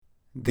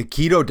The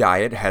keto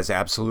diet has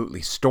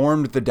absolutely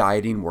stormed the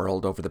dieting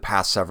world over the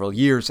past several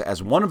years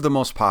as one of the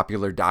most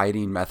popular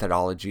dieting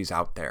methodologies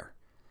out there.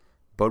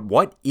 But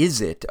what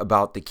is it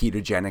about the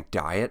ketogenic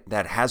diet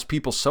that has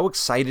people so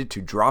excited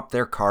to drop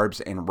their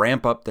carbs and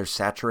ramp up their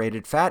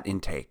saturated fat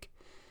intake?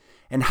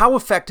 And how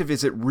effective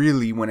is it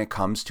really when it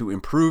comes to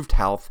improved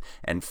health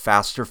and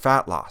faster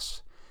fat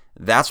loss?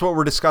 That's what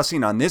we're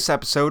discussing on this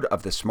episode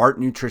of the Smart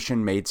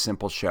Nutrition Made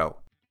Simple show.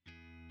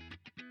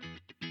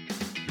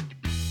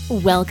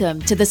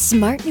 Welcome to the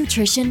Smart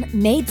Nutrition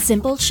Made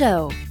Simple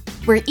show,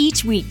 where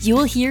each week you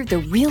will hear the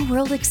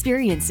real-world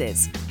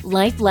experiences,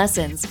 life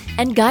lessons,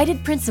 and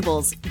guided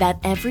principles that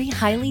every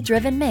highly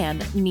driven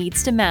man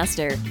needs to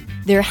master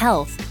their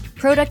health,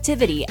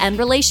 productivity, and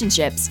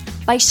relationships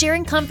by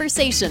sharing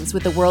conversations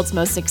with the world's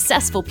most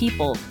successful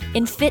people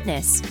in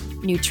fitness,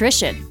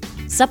 nutrition,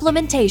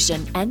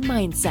 supplementation, and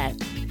mindset.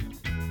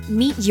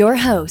 Meet your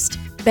host,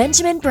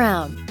 Benjamin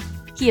Brown.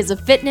 He is a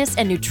fitness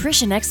and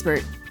nutrition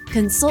expert,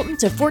 consultant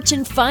to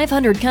Fortune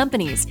 500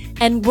 companies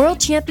and world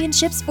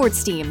championship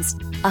sports teams,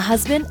 a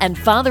husband and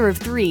father of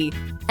 3,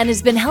 and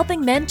has been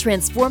helping men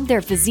transform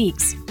their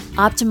physiques,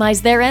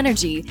 optimize their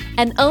energy,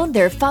 and own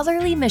their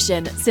fatherly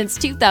mission since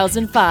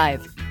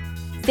 2005.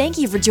 Thank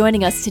you for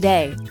joining us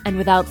today, and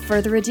without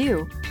further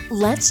ado,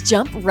 let's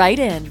jump right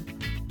in.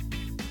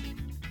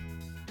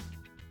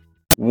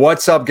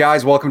 What's up,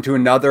 guys? Welcome to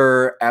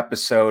another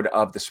episode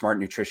of the Smart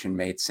Nutrition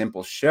Made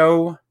Simple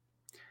show.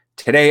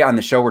 Today on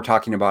the show, we're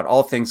talking about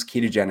all things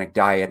ketogenic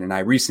diet, and I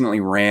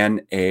recently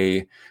ran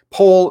a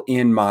poll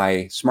in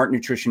my Smart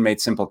Nutrition Made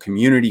Simple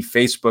community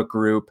Facebook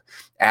group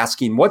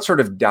asking what sort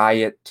of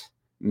diet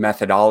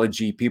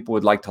methodology people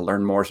would like to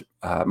learn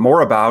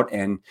more about,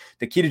 and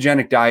the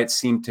ketogenic diet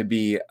seemed to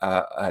be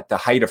at the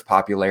height of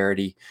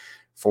popularity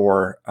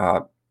for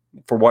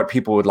what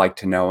people would like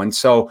to know. And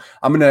so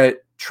I'm going to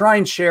try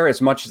and share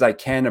as much as I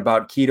can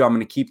about keto. I'm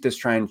going to keep this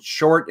trying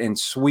short and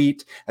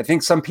sweet. I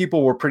think some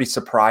people were pretty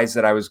surprised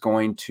that I was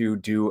going to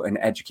do an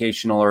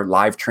educational or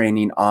live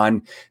training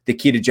on the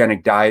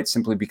ketogenic diet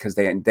simply because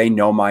they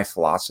know my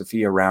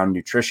philosophy around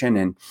nutrition.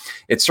 And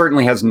it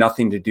certainly has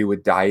nothing to do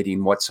with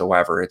dieting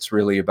whatsoever. It's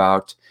really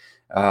about,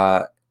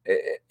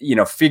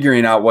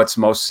 figuring out what's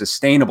most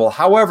sustainable.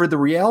 However, the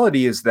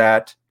reality is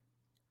that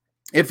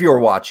if you're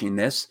watching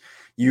this,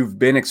 you've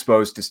been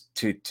exposed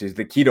to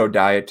the keto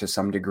diet to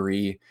some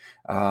degree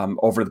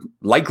over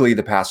likely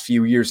the past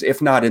few years,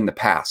 if not in the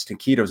past. And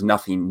keto is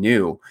nothing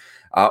new.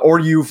 Or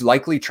you've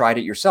likely tried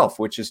it yourself,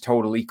 which is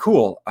totally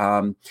cool.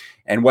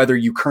 And whether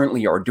you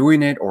currently are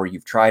doing it or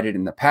you've tried it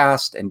in the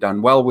past and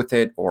done well with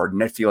it, or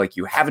feel like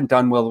you haven't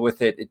done well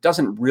with it, it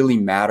doesn't really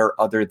matter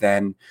other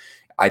than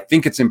I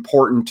think it's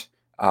important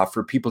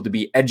for people to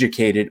be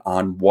educated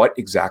on what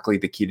exactly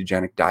the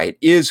ketogenic diet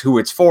is, who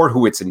it's for,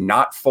 who it's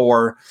not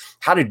for,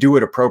 how to do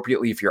it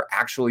appropriately if you're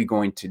actually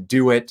going to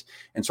do it,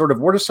 and sort of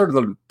what are sort of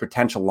the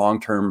potential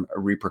long-term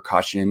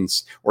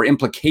repercussions or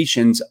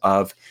implications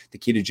of the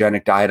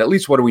ketogenic diet. At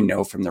least what do we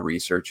know from the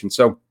research? And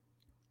so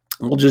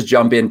we'll just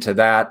jump into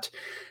that.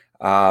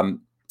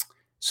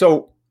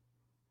 So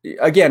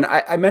again,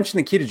 I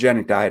mentioned the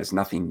ketogenic diet is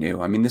nothing new.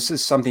 I mean, this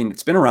is something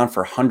that's been around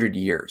for 100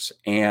 years,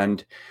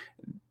 and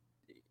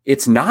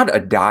it's not a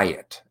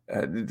diet.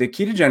 The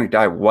ketogenic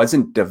diet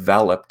wasn't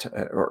developed,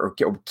 or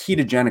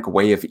ketogenic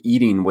way of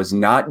eating was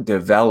not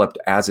developed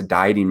as a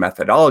dieting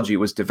methodology. It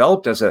was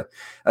developed as a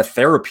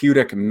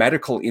therapeutic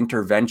medical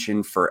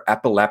intervention for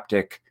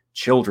epileptic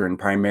children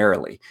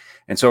primarily.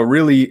 And so it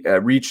really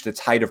reached its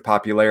height of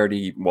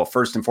popularity, well,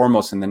 first and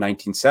foremost in the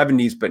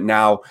 1970s, but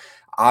now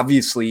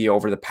obviously,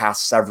 over the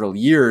past several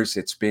years,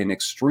 it's been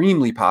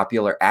extremely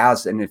popular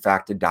as, and in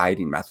fact, a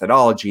dieting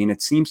methodology. And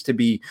it seems to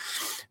be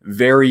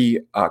very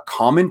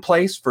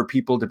commonplace for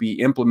people to be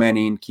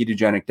implementing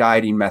ketogenic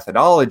dieting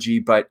methodology,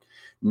 but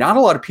not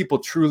a lot of people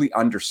truly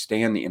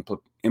understand the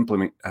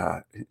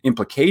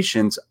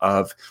implications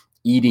of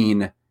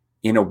eating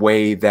in a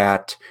way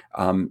that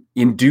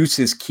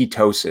induces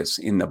ketosis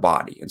in the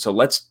body. And so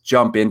let's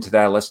jump into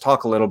that. Let's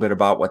talk a little bit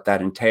about what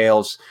that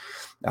entails.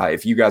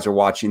 If you guys are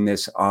watching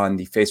this on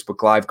the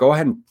Facebook Live, go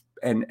ahead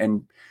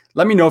and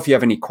let me know if you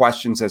have any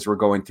questions as we're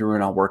going through,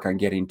 and I'll work on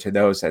getting to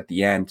those at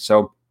the end.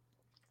 So,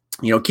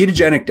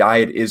 ketogenic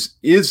diet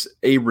is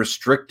a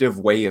restrictive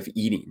way of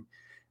eating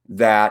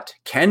that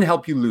can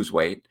help you lose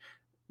weight,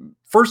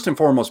 first and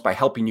foremost by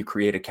helping you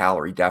create a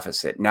calorie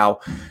deficit. Now,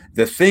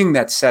 the thing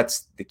that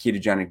sets the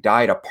ketogenic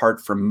diet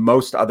apart from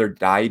most other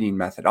dieting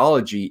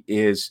methodology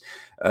is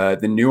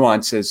the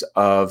nuances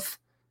of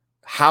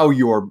how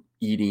you're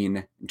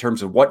eating in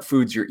terms of what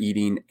foods you're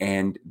eating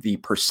and the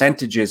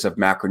percentages of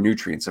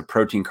macronutrients of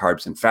protein,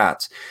 carbs, and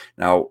fats.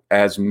 Now,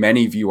 as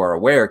many of you are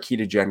aware,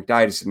 ketogenic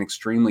diet is an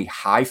extremely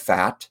high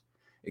fat,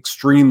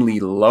 extremely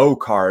low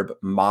carb,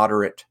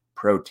 moderate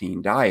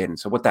protein diet. And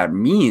so what that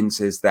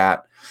means is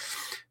that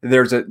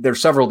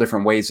there's several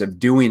different ways of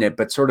doing it,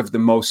 but sort of the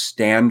most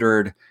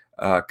standard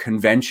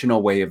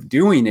conventional way of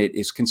doing it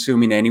is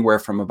consuming anywhere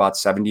from about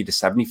 70 to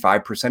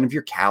 75% of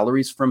your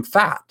calories from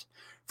fat,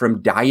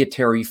 from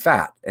dietary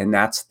fat. And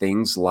that's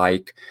things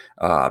like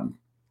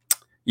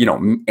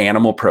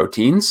animal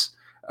proteins,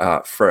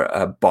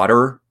 for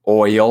butter,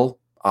 oil,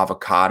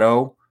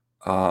 avocado,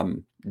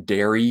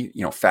 dairy,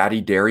 fatty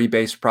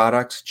dairy-based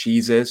products,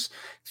 cheeses,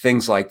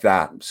 things like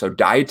that. So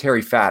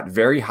dietary fat,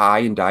 very high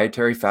in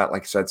dietary fat,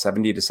 like I said,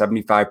 70 to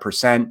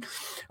 75%,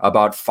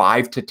 about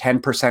 5 to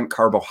 10%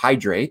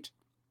 carbohydrate,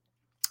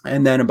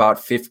 and then about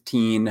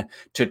 15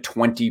 to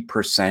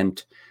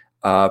 20%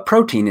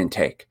 protein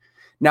intake.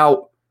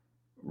 Now,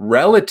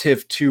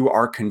 relative to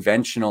our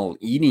conventional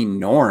eating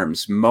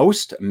norms,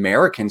 most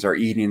Americans are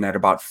eating at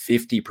about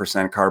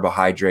 50%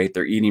 carbohydrate.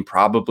 They're eating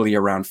probably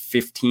around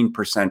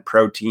 15%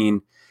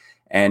 protein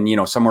and,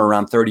 somewhere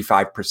around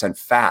 35%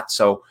 fat.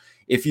 So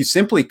if you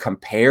simply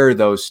compare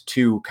those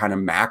two kind of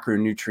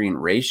macronutrient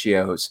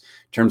ratios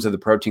in terms of the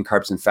protein,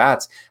 carbs, and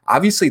fats,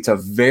 obviously it's a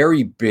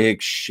very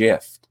big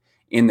shift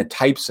in the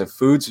types of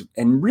foods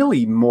and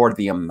really more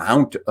the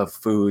amount of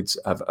foods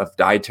of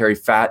dietary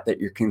fat that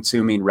you're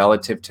consuming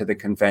relative to the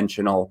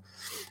conventional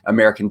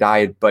American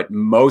diet. But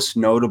most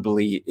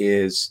notably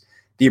is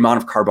the amount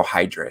of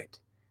carbohydrate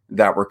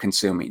that we're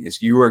consuming.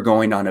 Is you are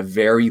going on a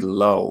very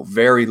low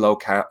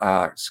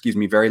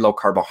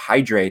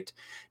carbohydrate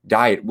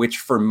diet, which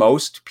for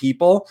most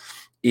people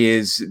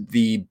is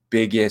the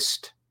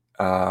biggest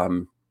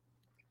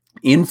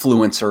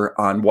influencer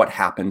on what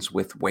happens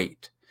with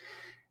weight.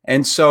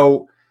 And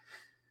so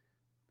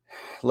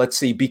let's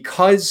see,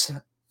 because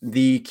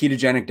the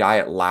ketogenic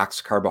diet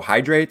lacks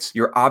carbohydrates,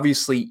 you're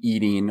obviously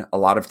eating a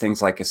lot of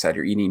things. Like I said,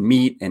 you're eating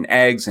meat and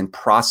eggs and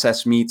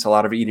processed meats. A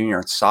lot of eating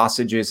are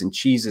sausages and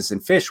cheeses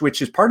and fish,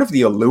 which is part of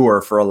the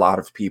allure for a lot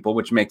of people,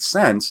 which makes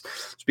sense.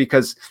 It's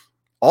because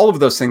all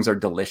of those things are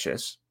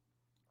delicious.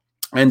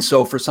 And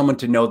so for someone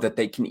to know that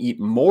they can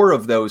eat more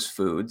of those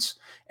foods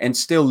and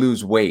still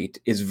lose weight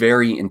is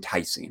very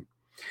enticing.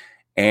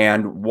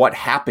 And what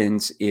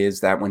happens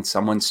is that when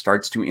someone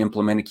starts to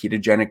implement a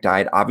ketogenic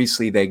diet,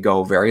 obviously they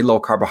go very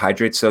low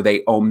carbohydrates. So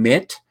they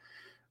omit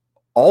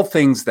all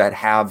things that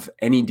have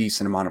any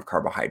decent amount of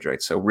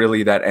carbohydrates. So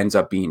really that ends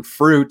up being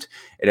fruit.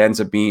 It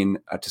ends up being,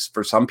 just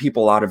for some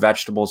people, a lot of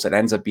vegetables. It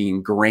ends up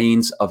being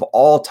grains of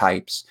all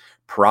types,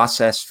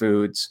 processed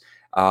foods,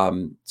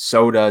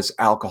 sodas,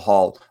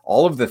 alcohol,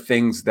 all of the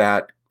things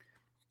that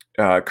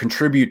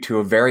contribute to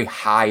a very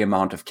high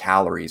amount of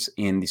calories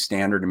in the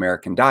standard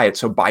American diet.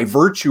 So by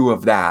virtue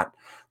of that,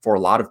 for a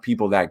lot of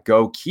people that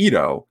go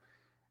keto,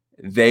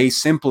 they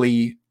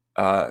simply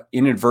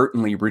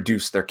inadvertently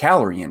reduce their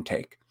calorie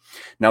intake.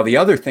 Now, the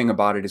other thing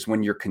about it is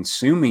when you're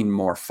consuming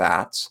more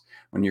fats,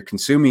 when you're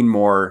consuming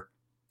more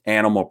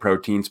animal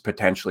proteins,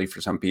 potentially for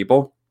some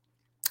people,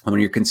 when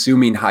you're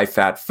consuming high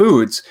fat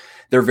foods,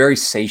 they're very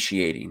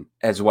satiating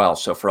as well.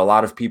 So for a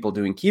lot of people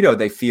doing keto,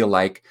 they feel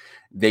like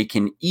they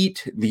can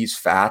eat these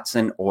fats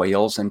and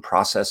oils and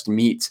processed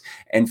meats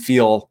and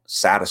feel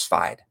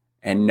satisfied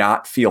and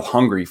not feel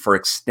hungry for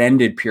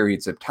extended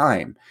periods of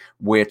time,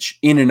 which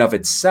in and of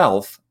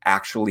itself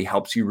actually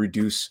helps you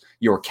reduce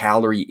your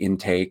calorie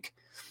intake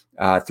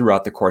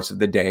throughout the course of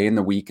the day and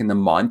the week and the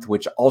month,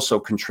 which also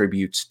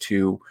contributes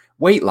to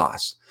weight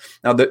loss.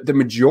 Now, the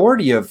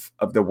majority of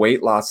the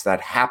weight loss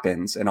that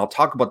happens, and I'll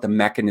talk about the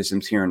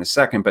mechanisms here in a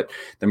second, but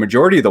the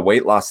majority of the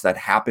weight loss that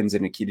happens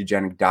in a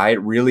ketogenic diet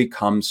really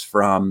comes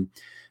from,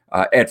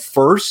 at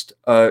first,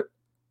 a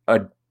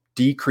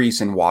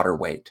decrease in water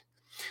weight.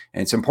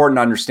 And it's important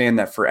to understand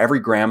that for every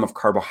gram of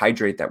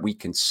carbohydrate that we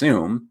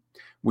consume,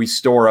 we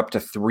store up to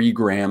 3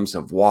 grams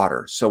of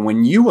water. So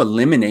when you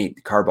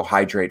eliminate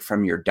carbohydrate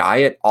from your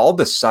diet, all of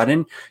a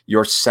sudden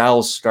your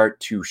cells start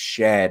to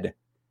shed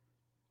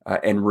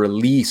and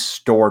release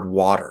stored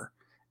water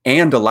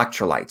and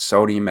electrolytes,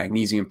 sodium,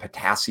 magnesium,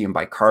 potassium,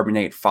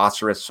 bicarbonate,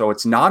 phosphorus. So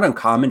it's not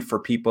uncommon for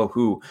people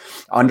who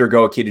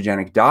undergo a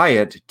ketogenic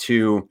diet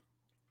to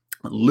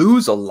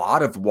lose a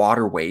lot of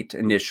water weight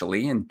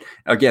initially. And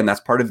again, that's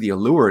part of the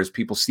allure is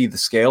people see the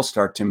scale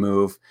start to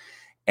move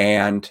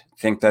and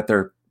think that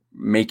they're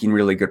making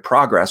really good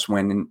progress,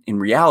 when in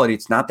reality,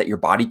 it's not that your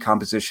body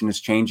composition is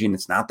changing.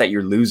 It's not that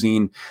you're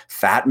losing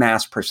fat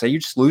mass per se.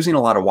 You're just losing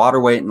a lot of water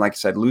weight. And like I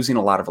said, losing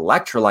a lot of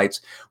electrolytes,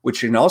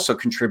 which can also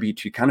contribute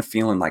to kind of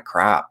feeling like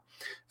crap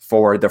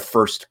for the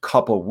first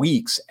couple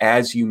weeks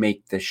as you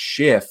make the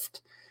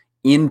shift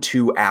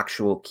into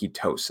actual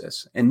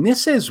ketosis. And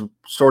this is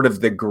sort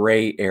of the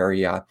gray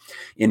area,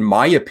 in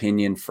my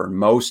opinion, for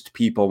most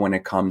people when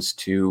it comes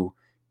to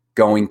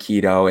going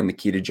keto and the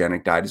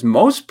ketogenic diet, is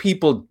most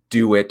people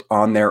do it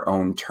on their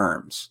own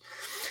terms.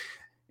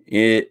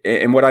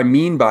 And what I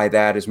mean by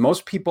that is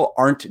most people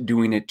aren't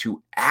doing it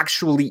to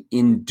actually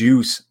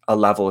induce a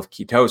level of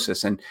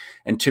ketosis.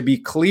 And to be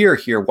clear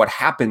here, what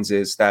happens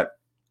is that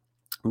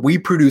we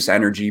produce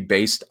energy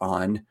based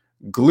on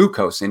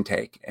glucose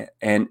intake.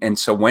 And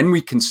so when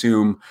we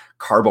consume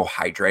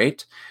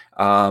carbohydrate,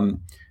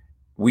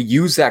 we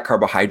use that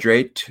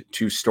carbohydrate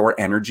to store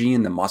energy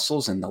in the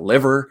muscles and the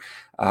liver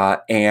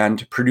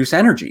and produce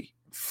energy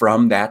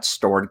from that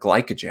stored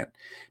glycogen.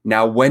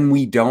 Now, when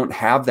we don't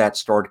have that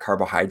stored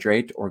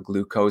carbohydrate or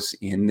glucose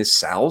in the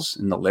cells,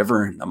 in the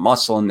liver, in the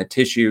muscle, in the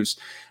tissues,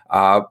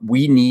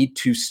 we need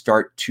to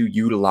start to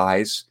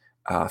utilize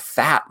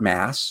fat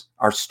mass,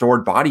 our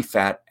stored body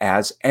fat,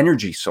 as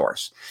energy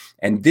source.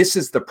 And this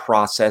is the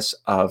process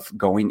of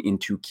going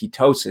into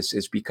ketosis,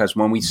 is because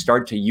when we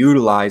start to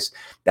utilize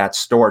that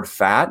stored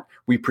fat,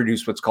 we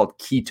produce what's called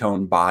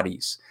ketone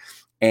bodies.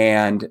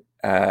 And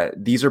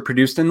these are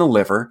produced in the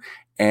liver,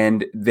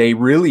 and they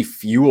really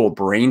fuel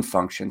brain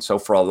function. So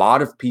for a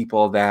lot of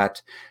people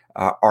that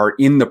are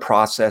in the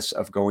process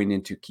of going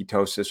into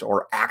ketosis,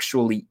 or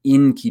actually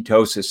in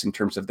ketosis in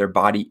terms of their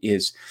body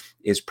is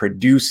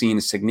producing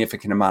a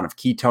significant amount of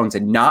ketones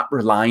and not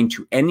relying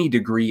to any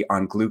degree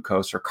on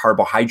glucose or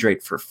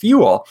carbohydrate for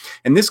fuel,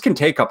 and this can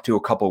take up to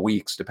a couple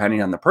weeks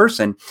depending on the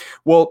person.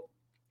 Well,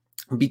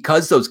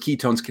 because those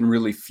ketones can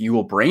really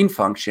fuel brain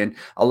function,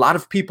 a lot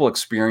of people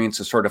experience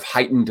a sort of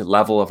heightened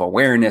level of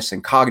awareness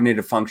and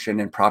cognitive function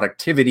and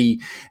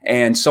productivity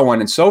and so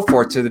on and so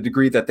forth, to the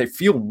degree that they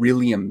feel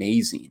really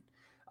amazing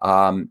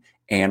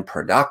and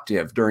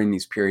productive during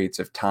these periods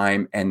of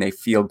time. And they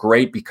feel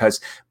great because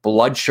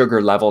blood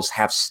sugar levels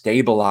have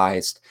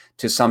stabilized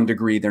to some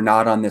degree. They're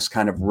not on this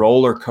kind of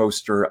roller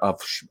coaster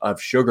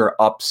of sugar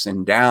ups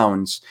and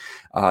downs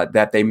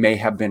that they may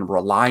have been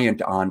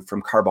reliant on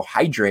from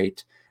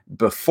carbohydrate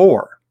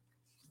before.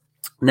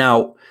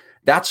 Now,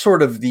 that's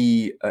sort of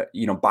the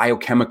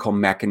biochemical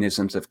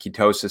mechanisms of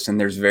ketosis, and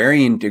there's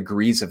varying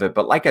degrees of it.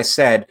 But like I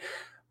said,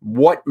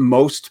 what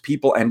most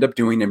people end up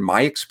doing, in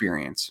my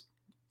experience,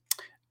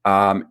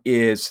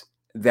 is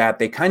that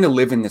they kind of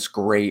live in this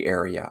gray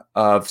area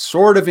of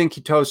sort of in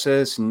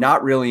ketosis,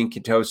 not really in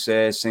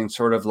ketosis, and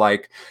sort of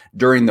like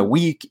during the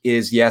week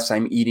is, yes,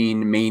 I'm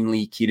eating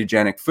mainly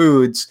ketogenic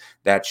foods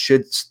that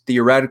should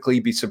theoretically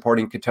be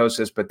supporting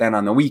ketosis, but then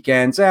on the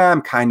weekends,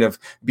 I'm kind of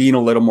being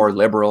a little more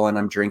liberal and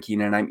I'm drinking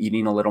and I'm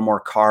eating a little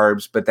more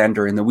carbs, but then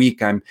during the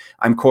week, I'm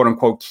quote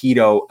unquote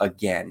keto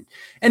again.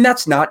 And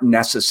that's not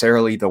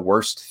necessarily the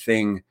worst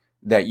thing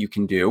that you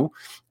can do.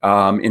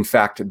 In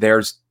fact,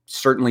 there's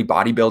certainly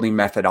bodybuilding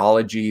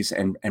methodologies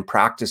and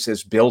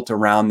practices built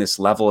around this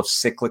level of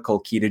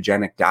cyclical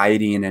ketogenic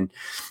dieting. And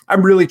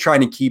I'm really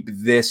trying to keep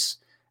this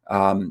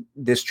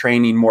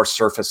training more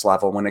surface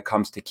level when it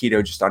comes to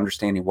keto, just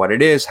understanding what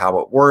it is, how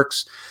it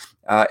works.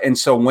 And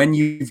so when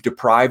you've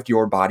deprived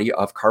your body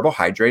of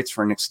carbohydrates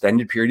for an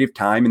extended period of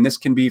time, and this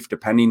can be,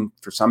 depending,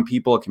 for some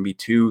people, it can be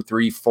 2,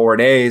 3, 4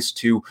 days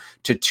to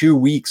 2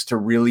 weeks to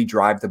really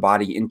drive the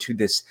body into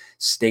this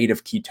state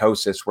of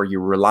ketosis where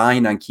you're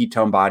relying on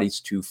ketone bodies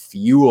to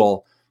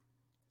fuel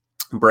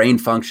brain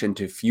function,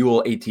 to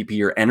fuel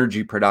ATP or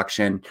energy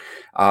production,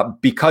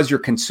 because you're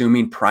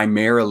consuming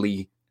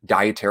primarily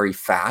dietary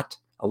fat,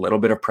 a little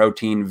bit of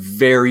protein,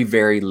 very,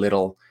 very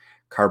little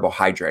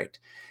carbohydrate.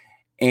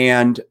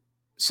 And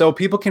so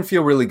people can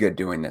feel really good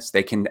doing this.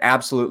 They can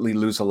absolutely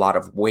lose a lot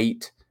of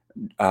weight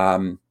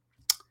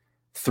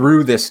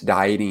through this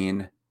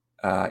dieting,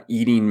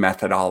 eating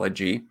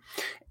methodology.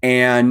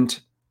 And,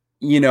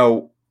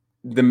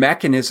 the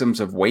mechanisms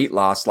of weight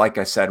loss, like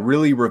I said,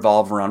 really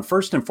revolve around,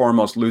 first and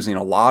foremost, losing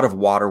a lot of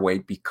water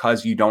weight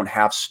because you don't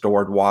have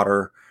stored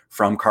water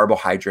from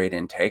carbohydrate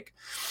intake,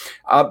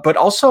 but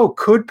also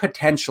could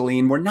potentially,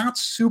 and we're not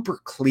super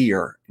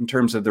clear in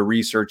terms of the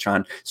research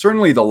on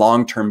certainly the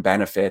long-term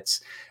benefits,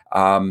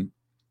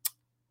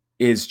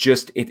 is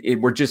just,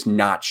 we're just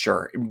not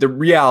sure. The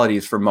reality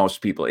is, for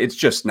most people, it's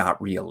just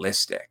not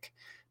realistic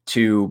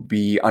to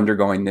be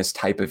undergoing this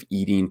type of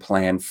eating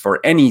plan for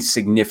any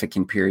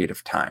significant period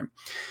of time.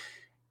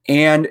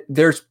 And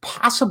there's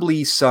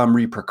possibly some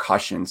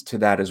repercussions to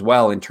that as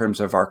well in terms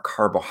of our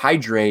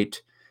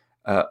carbohydrate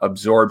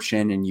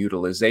absorption and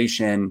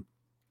utilization,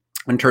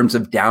 in terms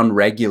of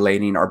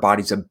down-regulating our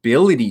body's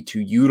ability to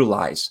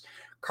utilize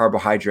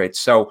carbohydrates.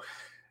 So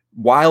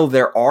while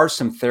there are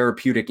some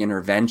therapeutic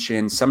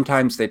interventions,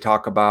 sometimes they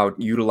talk about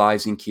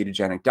utilizing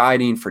ketogenic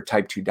dieting for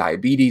type 2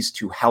 diabetes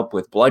to help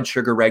with blood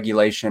sugar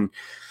regulation.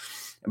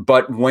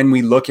 But when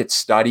we look at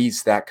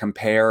studies that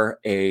compare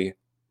a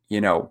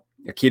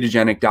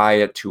ketogenic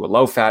diet to a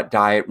low-fat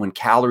diet, when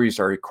calories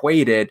are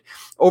equated,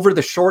 over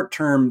the short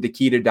term, the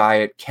keto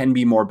diet can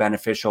be more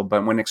beneficial,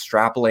 but when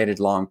extrapolated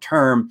long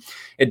term,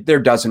 there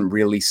doesn't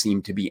really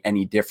seem to be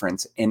any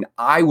difference. And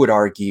I would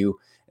argue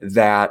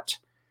that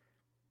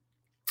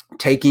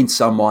taking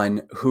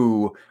someone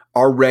who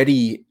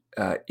already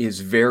is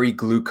very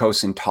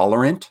glucose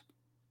intolerant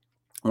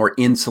or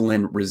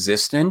insulin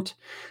resistant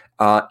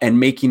and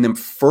making them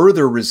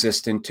further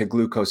resistant to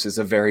glucose is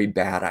a very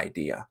bad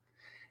idea.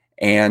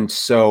 And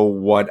so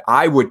what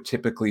I would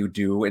typically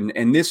do,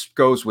 and this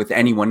goes with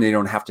anyone, they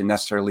don't have to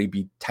necessarily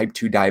be type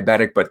 2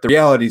 diabetic, but the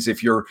reality is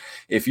if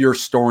you're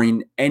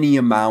storing any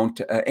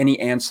amount, any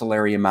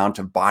ancillary amount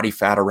of body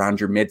fat around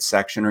your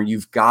midsection, or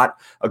you've got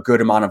a good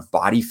amount of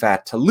body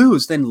fat to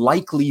lose, then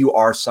likely you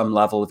are some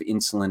level of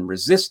insulin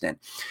resistant.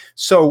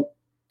 So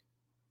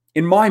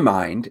in my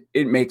mind,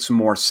 it makes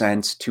more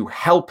sense to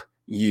help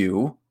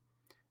you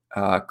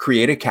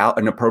create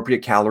an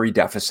appropriate calorie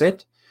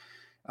deficit,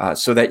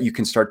 so that you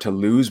can start to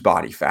lose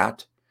body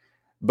fat.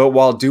 But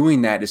while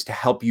doing that is to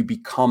help you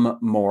become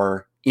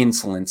more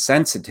insulin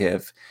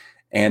sensitive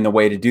And the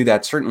way to do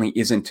that certainly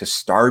isn't to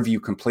starve you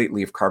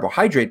completely of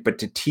carbohydrate, but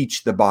to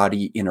teach the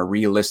body in a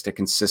realistic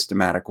and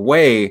systematic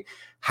way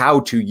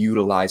how to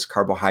utilize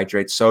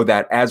carbohydrates so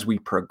that as we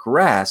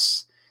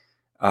progress,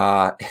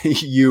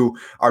 you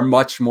are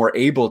much more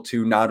able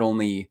to not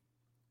only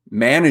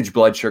manage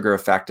blood sugar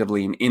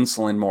effectively and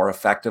insulin more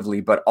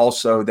effectively, but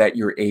also that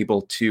you're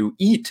able to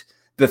eat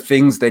the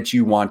things that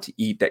you want to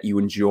eat, that you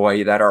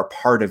enjoy, that are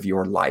part of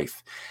your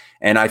life.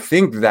 And I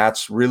think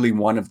that's really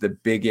one of the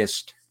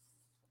biggest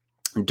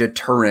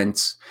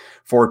deterrents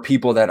for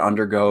people that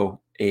undergo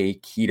a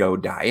keto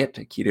diet,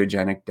 a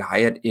ketogenic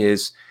diet,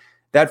 is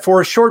that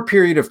for a short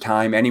period of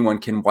time, anyone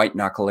can white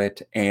knuckle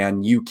it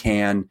and you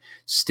can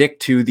stick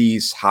to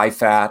these high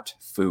fat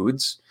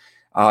foods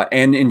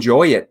and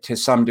enjoy it to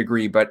some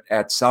degree. But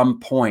at some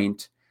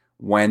point,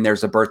 when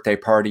there's a birthday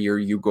party or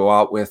you go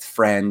out with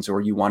friends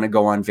or you want to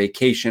go on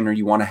vacation or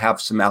you want to have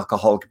some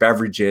alcoholic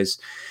beverages,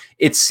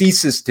 it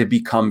ceases to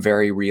become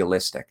very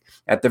realistic.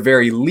 At the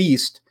very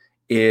least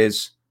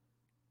is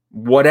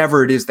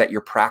whatever it is that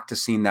you're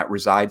practicing that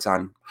resides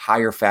on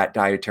higher fat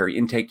dietary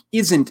intake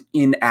isn't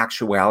in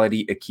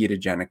actuality a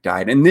ketogenic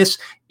diet. And this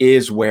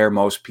is where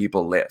most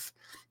people live,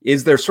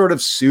 is they're sort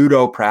of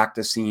pseudo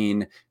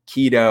practicing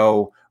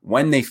keto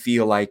when they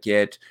feel like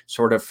it,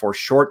 sort of for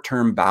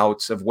short-term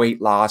bouts of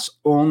weight loss,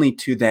 only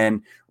to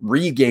then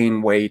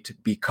regain weight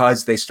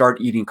because they start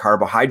eating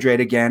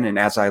carbohydrate again. And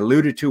as I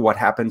alluded to, what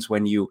happens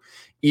when you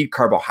eat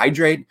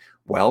carbohydrate?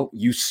 Well,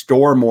 you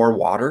store more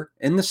water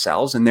in the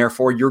cells, and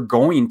therefore you're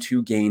going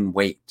to gain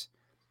weight.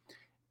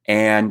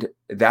 And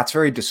that's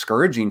very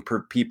discouraging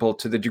for people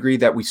to the degree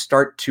that we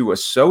start to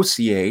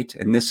associate,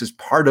 and this is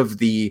part of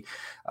the,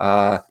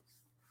 the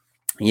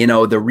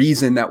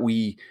reason that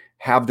we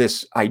have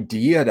this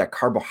idea that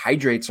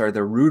carbohydrates are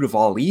the root of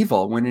all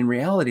evil, when in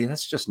reality,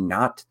 that's just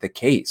not the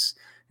case.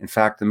 In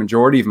fact, the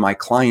majority of my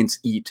clients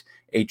eat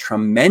a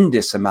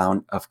tremendous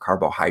amount of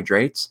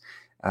carbohydrates.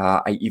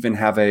 I even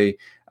have a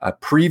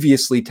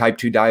previously type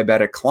 2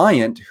 diabetic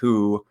client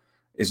who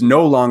is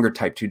no longer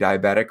type 2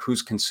 diabetic,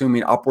 who's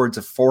consuming upwards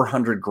of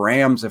 400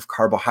 grams of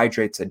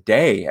carbohydrates a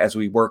day as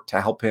we work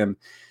to help him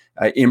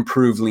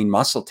improve lean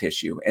muscle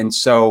tissue. And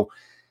so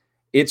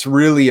it's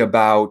really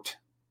about,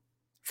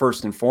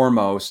 first and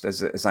foremost,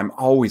 as I'm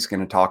always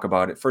going to talk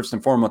about it, first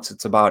and foremost,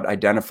 it's about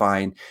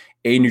identifying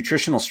a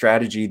nutritional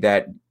strategy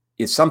that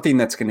is something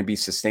that's going to be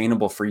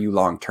sustainable for you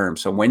long term.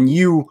 So when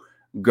you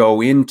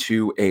go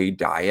into a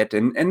diet,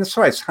 and that's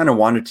why I kind of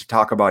wanted to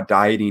talk about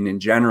dieting in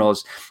general,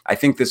 is I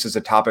think this is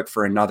a topic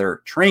for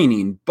another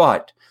training,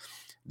 but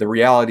the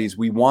reality is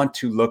we want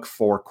to look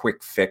for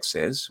quick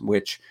fixes,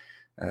 which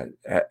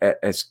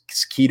as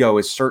keto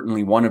is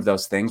certainly one of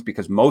those things,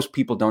 because most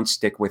people don't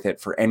stick with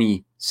it for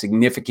any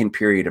significant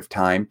period of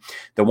time.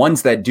 The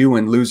ones that do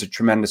and lose a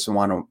tremendous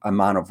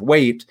amount of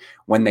weight,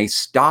 when they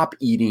stop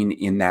eating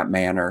in that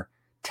manner,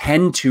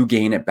 tend to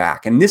gain it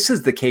back. And this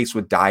is the case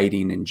with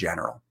dieting in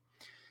general.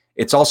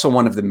 It's also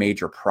one of the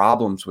major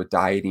problems with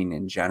dieting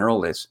in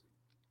general is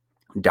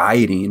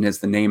dieting, as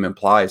the name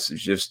implies,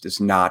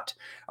 is not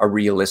a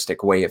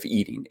realistic way of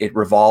eating. It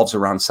revolves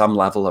around some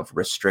level of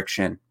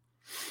restriction.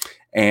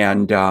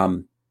 And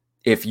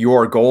if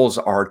your goals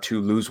are to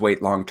lose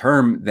weight long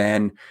term,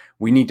 then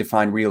we need to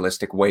find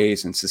realistic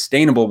ways and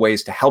sustainable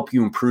ways to help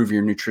you improve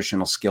your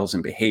nutritional skills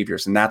and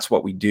behaviors. And that's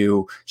what we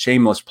do.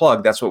 Shameless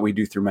plug. That's what we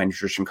do through my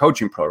nutrition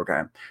coaching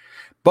program.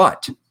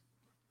 But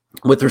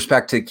with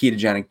respect to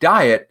ketogenic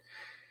diet,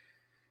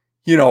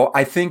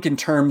 I think in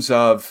terms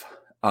of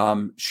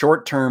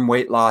short-term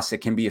weight loss, it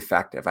can be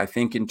effective. I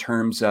think in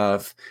terms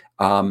of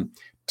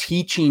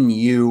teaching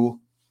you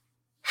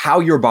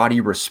how your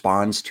body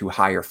responds to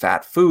higher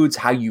fat foods,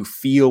 how you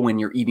feel when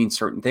you're eating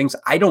certain things,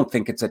 I don't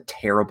think it's a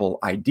terrible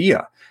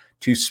idea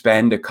to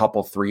spend a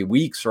couple, 3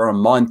 weeks or a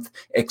month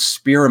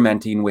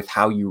experimenting with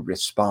how you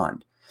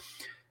respond.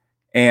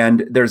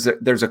 And there's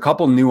a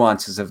couple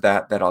nuances of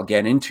that I'll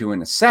get into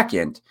in a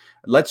second.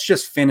 Let's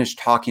just finish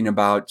talking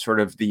about sort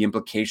of the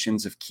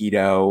implications of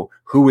keto,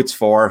 who it's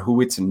for,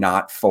 who it's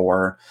not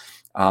for.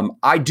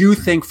 I do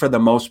think for the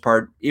most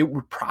part, it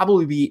would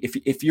probably be,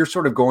 if you're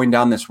sort of going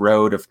down this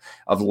road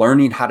of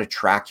learning how to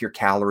track your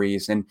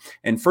calories, and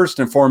first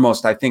and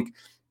foremost, I think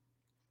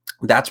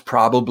that's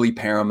probably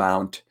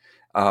paramount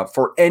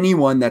for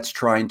anyone that's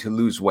trying to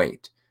lose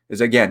weight. Is,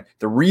 again,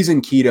 the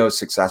reason keto is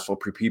successful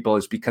for people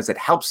is because it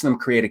helps them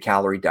create a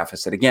calorie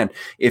deficit. Again,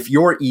 if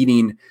you're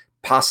eating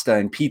pasta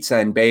and pizza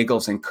and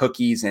bagels and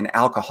cookies and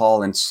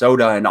alcohol and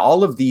soda and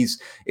all of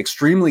these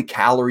extremely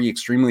calorie,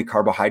 extremely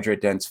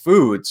carbohydrate dense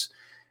foods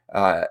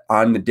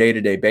on the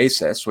day-to-day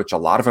basis, which a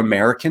lot of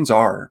Americans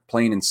are,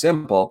 plain and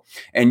simple,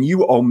 and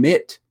you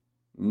omit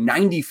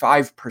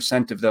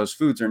 95% of those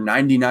foods or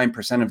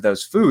 99% of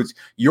those foods,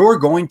 you're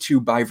going to,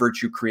 by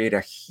virtue, create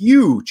a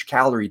huge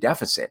calorie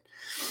deficit.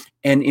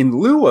 And in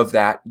lieu of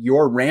that,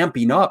 you're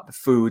ramping up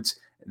foods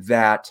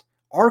that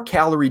are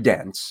calorie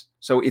dense.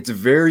 So it's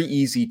very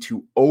easy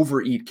to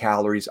overeat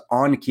calories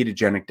on a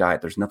ketogenic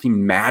diet. There's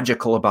nothing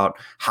magical about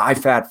high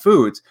fat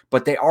foods,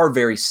 but they are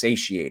very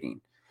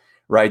satiating,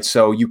 right?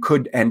 So you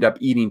could end up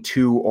eating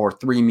 2 or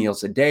 3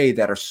 meals a day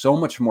that are so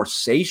much more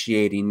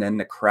satiating than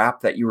the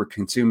crap that you were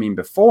consuming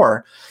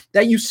before,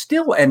 that you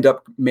still end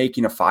up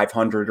making a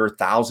 500 or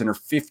 1,000 or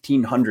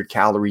 1,500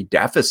 calorie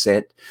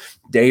deficit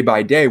day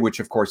by day, which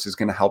of course is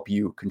going to help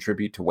you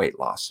contribute to weight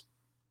loss.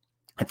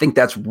 I think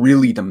that's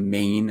really the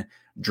main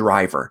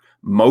driver.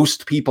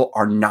 Most people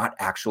are not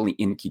actually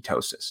in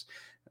ketosis.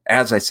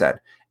 As I said,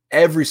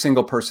 every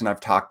single person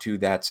I've talked to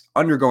that's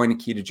undergoing a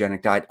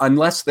ketogenic diet,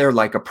 unless they're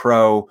like a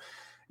pro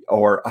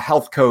or a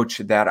health coach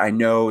that I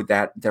know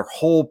that their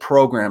whole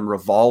program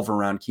revolve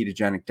around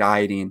ketogenic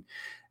dieting.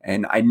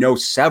 And I know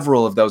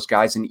several of those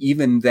guys, and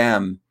even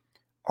them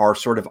are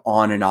sort of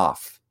on and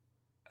off.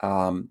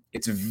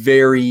 It's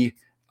very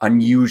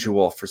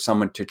unusual for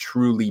someone to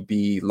truly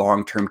be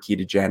long-term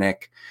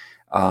ketogenic.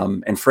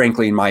 And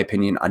frankly, in my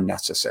opinion,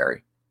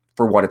 unnecessary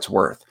for what it's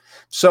worth.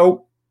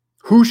 So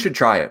who should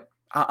try it?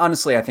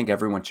 Honestly, I think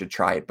everyone should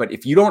try it. But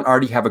if you don't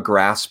already have a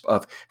grasp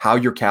of how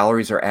your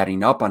calories are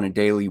adding up on a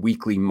daily,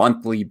 weekly,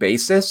 monthly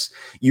basis,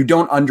 you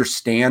don't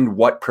understand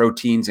what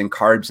proteins and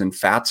carbs and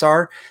fats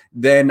are,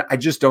 then I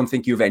just don't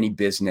think you have any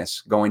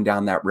business going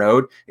down that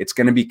road. It's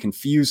going to be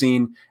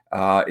confusing.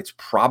 It's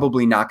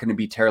probably not going to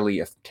be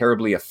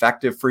terribly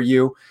effective for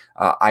you.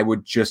 I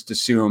would just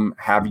assume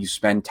have you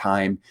spend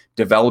time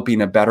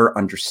developing a better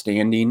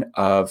understanding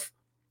of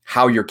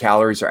how your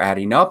calories are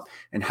adding up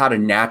and how to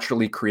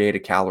naturally create a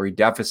calorie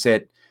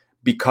deficit,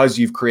 because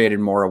you've created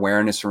more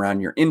awareness around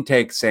your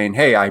intake, saying,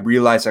 hey, I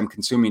realize I'm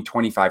consuming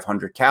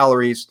 2,500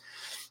 calories.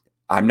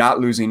 I'm not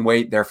losing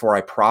weight. Therefore,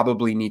 I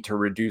probably need to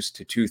reduce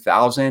to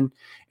 2,000.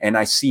 And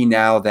I see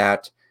now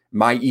that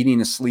my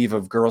eating a sleeve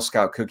of Girl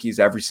Scout cookies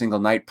every single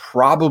night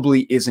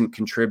probably isn't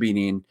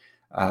contributing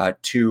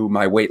to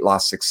my weight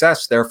loss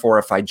success. Therefore,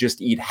 if I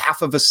just eat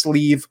half of a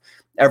sleeve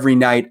every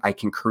night, I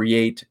can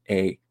create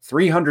a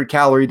 300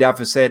 calorie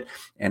deficit.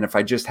 And if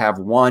I just have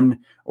 1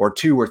 or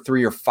 2 or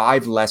 3 or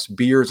 5 less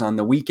beers on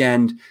the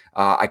weekend,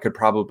 I could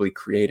probably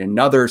create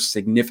another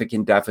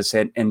significant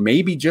deficit. And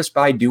maybe just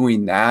by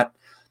doing that,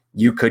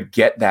 you could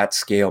get that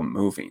scale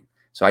moving.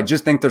 So I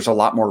just think there's a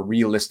lot more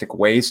realistic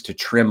ways to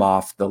trim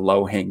off the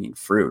low-hanging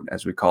fruit,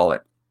 as we call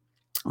it.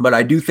 But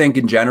I do think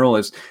in general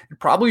it'd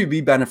probably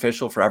be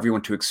beneficial for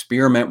everyone to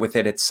experiment with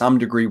it at some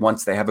degree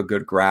once they have a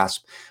good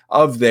grasp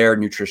of their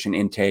nutrition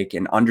intake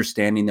and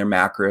understanding their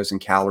macros and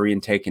calorie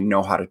intake and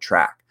know how to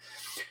track.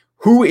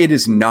 Who it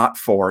is not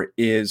for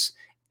is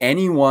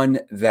anyone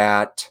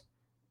that,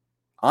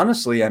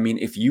 honestly, I mean,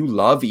 if you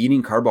love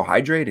eating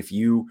carbohydrate, if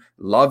you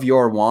love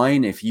your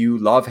wine, if you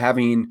love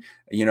having,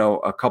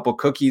 a couple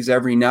cookies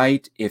every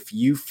night, if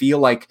you feel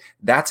like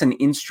that's an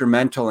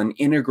instrumental and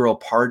integral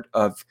part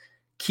of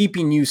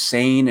keeping you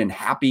sane and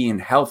happy and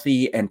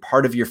healthy and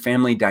part of your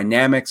family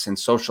dynamics and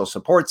social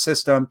support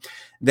system,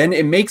 then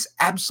it makes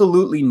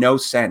absolutely no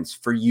sense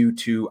for you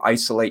to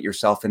isolate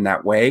yourself in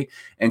that way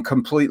and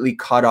completely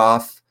cut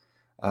off,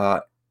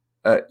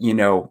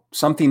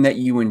 something that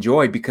you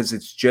enjoy, because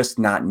it's just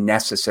not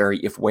necessary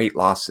if weight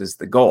loss is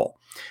the goal.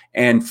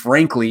 And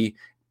frankly,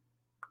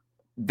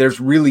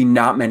 there's really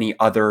not many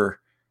other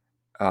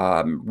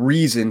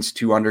reasons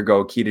to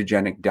undergo a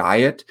ketogenic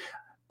diet,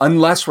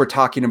 unless we're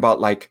talking about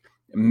like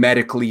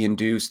medically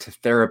induced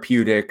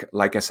therapeutic,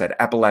 like I said,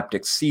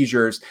 epileptic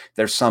seizures.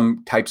 There's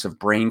some types of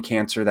brain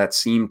cancer that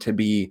seem to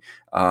be,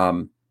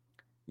 to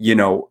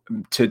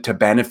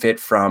benefit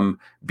from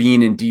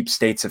being in deep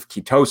states of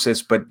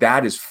ketosis, but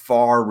that is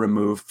far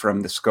removed from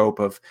the scope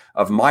of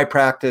my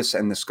practice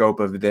and the scope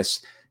of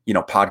this,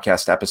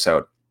 podcast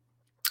episode.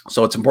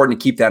 So it's important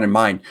to keep that in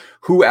mind.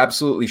 Who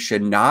absolutely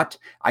should not?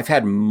 I've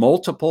had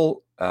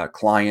multiple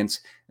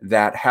clients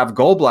that have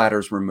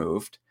gallbladders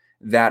removed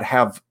that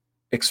have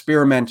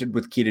experimented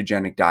with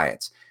ketogenic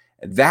diets.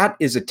 That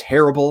is a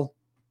terrible,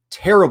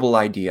 terrible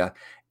idea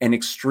and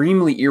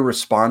extremely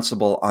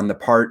irresponsible on the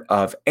part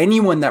of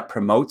anyone that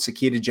promotes a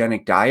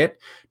ketogenic diet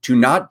to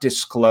not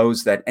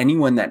disclose that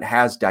anyone that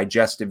has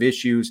digestive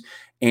issues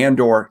and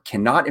or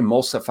cannot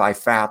emulsify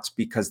fats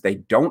because they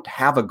don't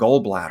have a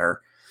gallbladder,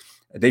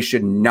 they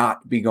should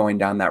not be going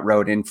down that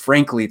road. And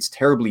frankly, it's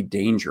terribly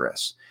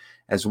dangerous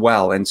as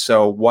well. And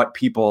so what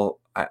people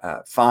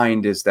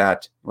find is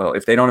that, well,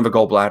 if they don't have a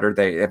gallbladder,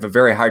 they have a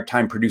very hard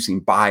time producing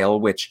bile,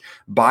 which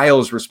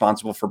bile is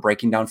responsible for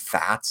breaking down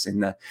fats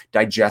in the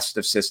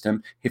digestive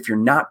system. If you're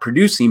not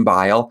producing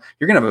bile,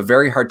 you're going to have a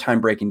very hard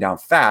time breaking down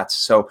fats.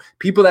 So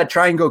people that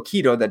try and go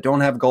keto that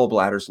don't have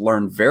gallbladders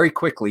learn very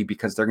quickly,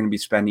 because they're going to be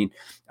spending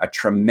a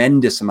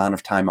tremendous amount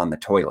of time on the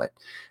toilet.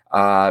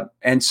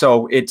 And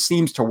so it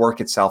seems to work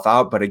itself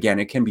out, but again,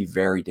 it can be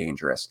very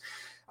dangerous.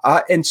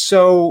 And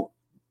so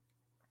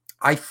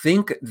I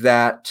think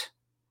that,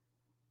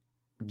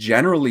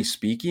 generally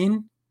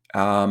speaking,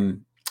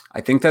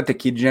 I think that the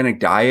ketogenic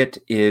diet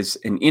is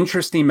an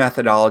interesting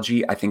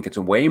methodology. I think it's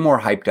way more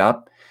hyped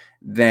up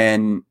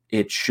than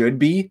it should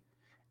be.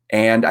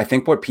 And I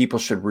think what people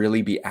should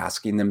really be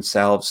asking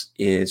themselves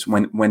is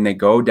when they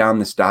go down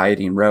this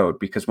dieting road,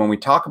 because when we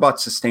talk about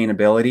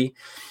sustainability,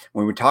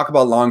 when we talk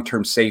about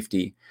long-term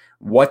safety,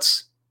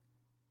 what's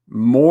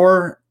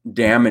more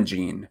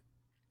damaging than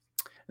the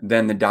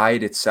than the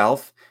diet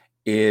itself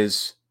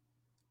is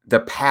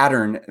the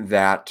pattern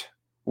that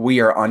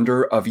we are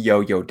under of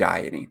yo-yo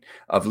dieting,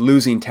 of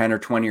losing 10 or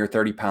 20 or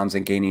 30 pounds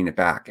and gaining it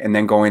back, and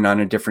then going on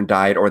a different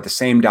diet or the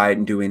same diet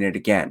and doing it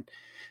again.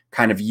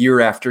 Kind of year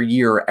after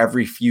year,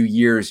 every few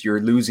years, you're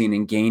losing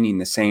and gaining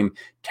the same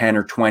 10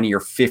 or 20 or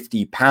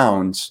 50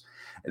 pounds.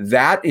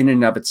 That in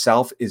and of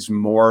itself is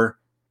more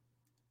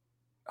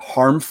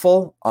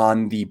harmful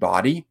on the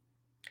body.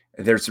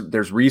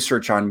 There's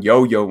research on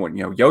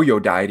yo-yo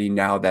dieting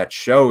now that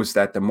shows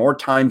that the more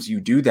times you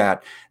do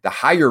that, the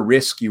higher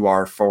risk you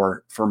are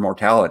for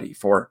mortality,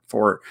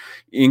 for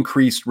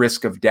increased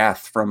risk of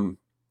death from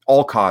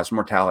all-cause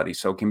mortality.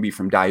 So it can be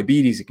from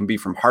diabetes, it can be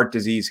from heart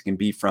disease, it can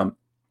be from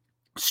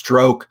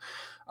stroke,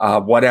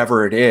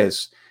 whatever it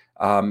is.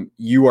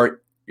 You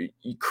are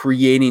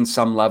creating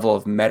some level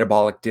of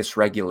metabolic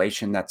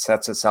dysregulation that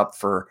sets us up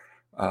for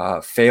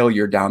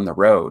failure down the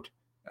road.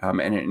 And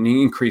an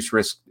increased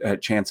risk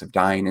chance of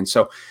dying. And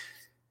so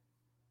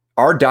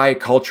our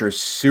diet culture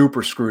is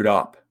super screwed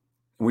up.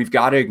 We've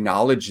got to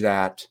acknowledge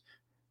that,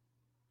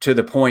 to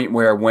the point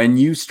where when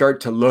you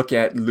start to look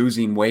at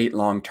losing weight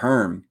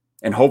long-term,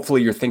 and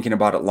hopefully you're thinking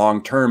about it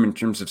long-term in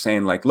terms of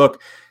saying like,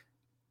 look,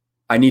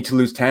 I need to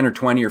lose 10 or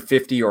 20 or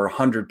 50 or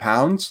 100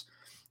 pounds.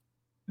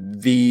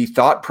 The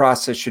thought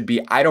process should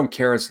be, I don't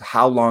care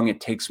how long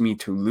it takes me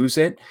to lose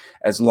it,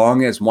 as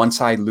long as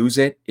once I lose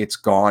it, it's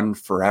gone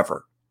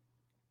forever.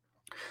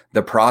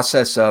 The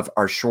process of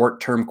our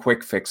short-term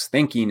quick fix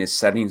thinking is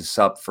setting us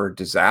up for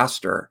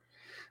disaster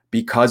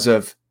because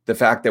of the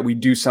fact that we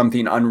do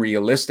something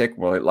unrealistic.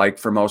 Well, like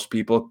for most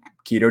people,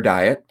 keto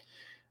diet.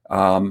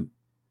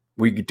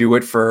 We do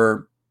it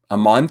for a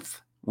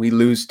month. We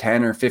lose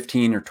 10 or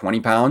 15 or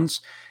 20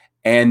 pounds.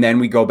 And then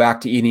we go back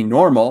to eating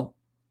normal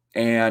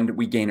and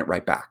we gain it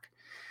right back.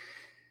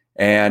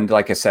 And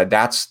like I said,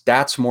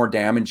 that's more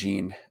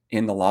damaging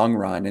in the long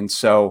run. And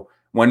so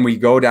when we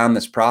go down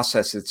this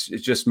process, it's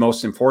just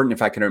most important.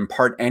 If I can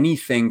impart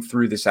anything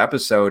through this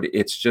episode,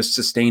 it's just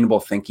sustainable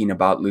thinking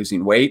about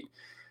losing weight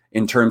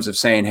in terms of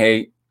saying,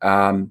 hey,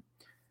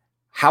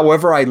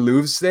 however I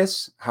lose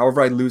this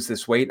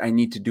weight, I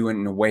need to do it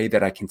in a way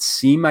that I can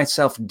see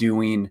myself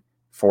doing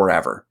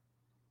forever,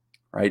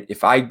 right?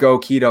 If I go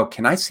keto,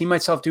 can I see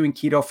myself doing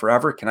keto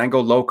forever? Can I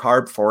go low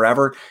carb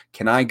forever?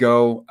 Can I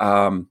go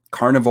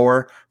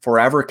carnivore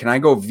forever? Can I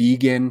go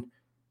vegan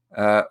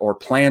or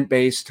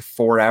plant-based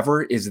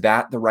forever? Is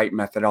that the right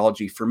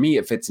methodology for me?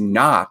 If it's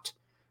not,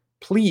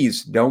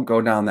 please don't go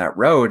down that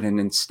road. And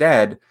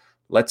instead,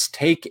 let's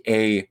take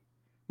a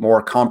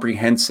more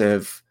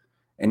comprehensive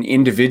and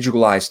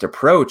individualized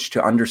approach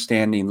to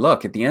understanding,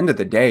 look, at the end of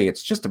the day,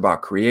 it's just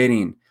about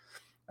creating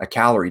a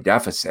calorie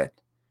deficit.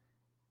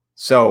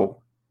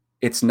 So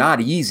it's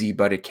not easy,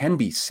 but it can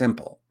be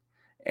simple.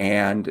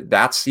 And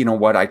that's,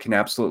 what I can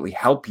absolutely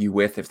help you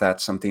with if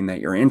that's something that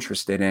you're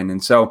interested in.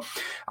 And so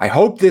I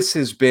hope this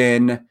has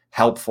been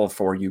helpful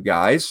for you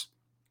guys.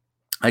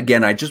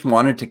 Again, I just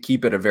wanted to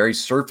keep it a very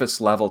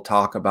surface level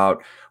talk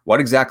about what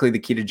exactly the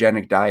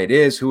ketogenic diet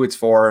is, who it's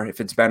for,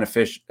 if it's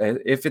beneficial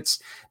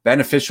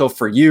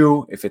for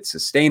you, if it's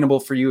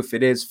sustainable for you. If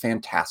it is,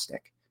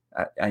 fantastic.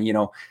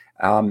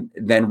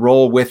 Then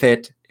roll with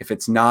it. If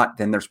it's not,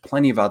 then there's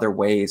plenty of other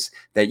ways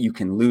that you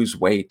can lose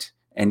weight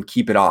and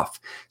keep it off.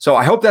 So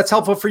I hope that's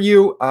helpful for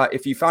you.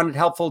 If you found it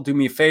helpful, do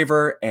me a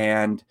favor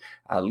and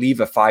leave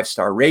a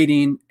 5-star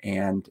rating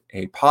and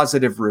a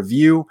positive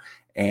review.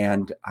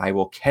 And I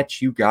will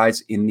catch you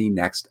guys in the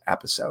next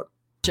episode.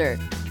 Sure.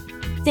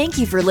 Thank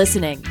you for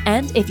listening.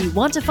 And if you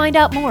want to find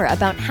out more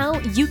about how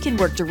you can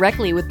work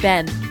directly with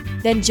Ben,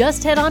 then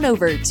just head on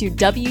over to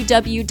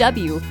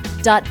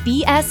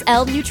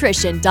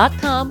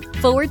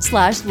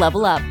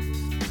www.bslnutrition.com/level up.